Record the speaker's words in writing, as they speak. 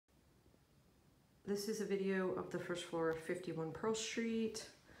This is a video of the first floor of 51 Pearl Street.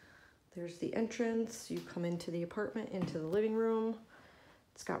 There's the entrance. You come into the apartment, into the living room.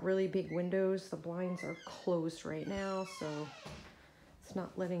 It's got really big windows. The blinds are closed right now, so it's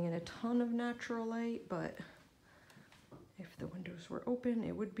not letting in a ton of natural light, but if the windows were open,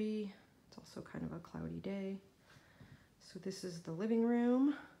 it would be. It's also kind of a cloudy day. So this is the living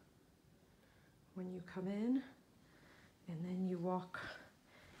room when you come in, and then you walk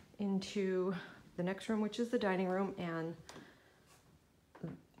into the next room, which is the dining room, and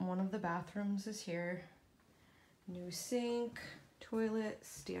one of the bathrooms is here. New sink, toilet,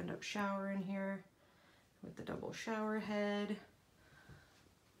 stand-up shower in here with the double shower head.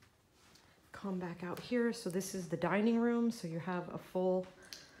 Come back out here. So this is the dining room. So you have a full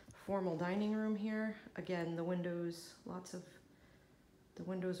formal dining room here. Again, the windows, the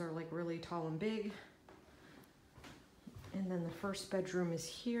windows are like really tall and big. And then the first bedroom is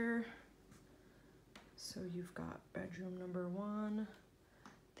here. So you've got bedroom number 1.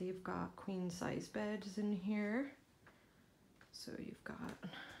 They've got queen size beds in here. So you've got,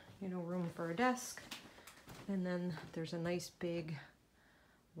 you know, room for a desk. And then there's a nice big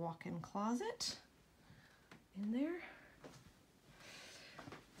walk-in closet in there.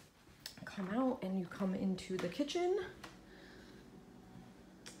 Come out and you come into the kitchen.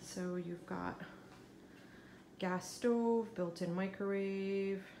 So you've got gas stove, built-in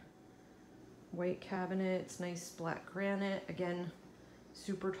microwave, white cabinets, nice black granite. Again,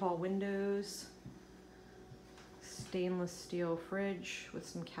 super tall windows, stainless steel fridge with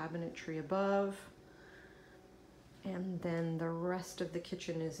some cabinetry above. And then the rest of the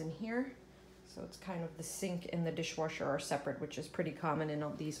kitchen is in here. So it's kind of the sink and the dishwasher are separate, which is pretty common in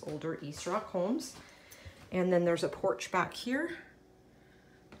all these older East Rock homes. And then there's a porch back here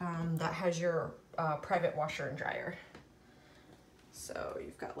that has your private washer and dryer. So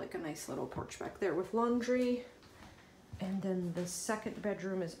you've got like a nice little porch back there with laundry. And then the second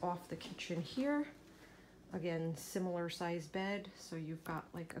bedroom is off the kitchen here. Again, similar size bed. So you've got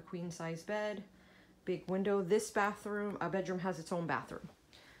like a queen size bed, big window. This bedroom has its own bathroom.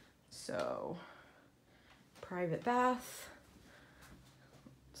 So private bath,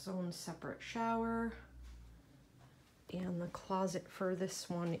 its own separate shower. And the closet for this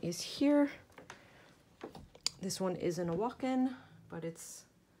one is here. This one isn't a walk-in, but it's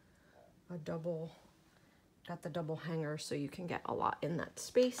a double, got the double hanger so you can get a lot in that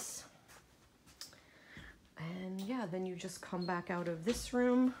space. And yeah, then you just come back out of this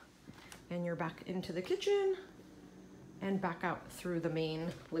room and you're back into the kitchen and back out through the main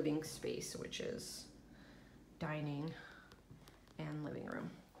living space, which is dining and living room.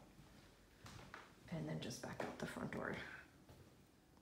 And then just back out the front door.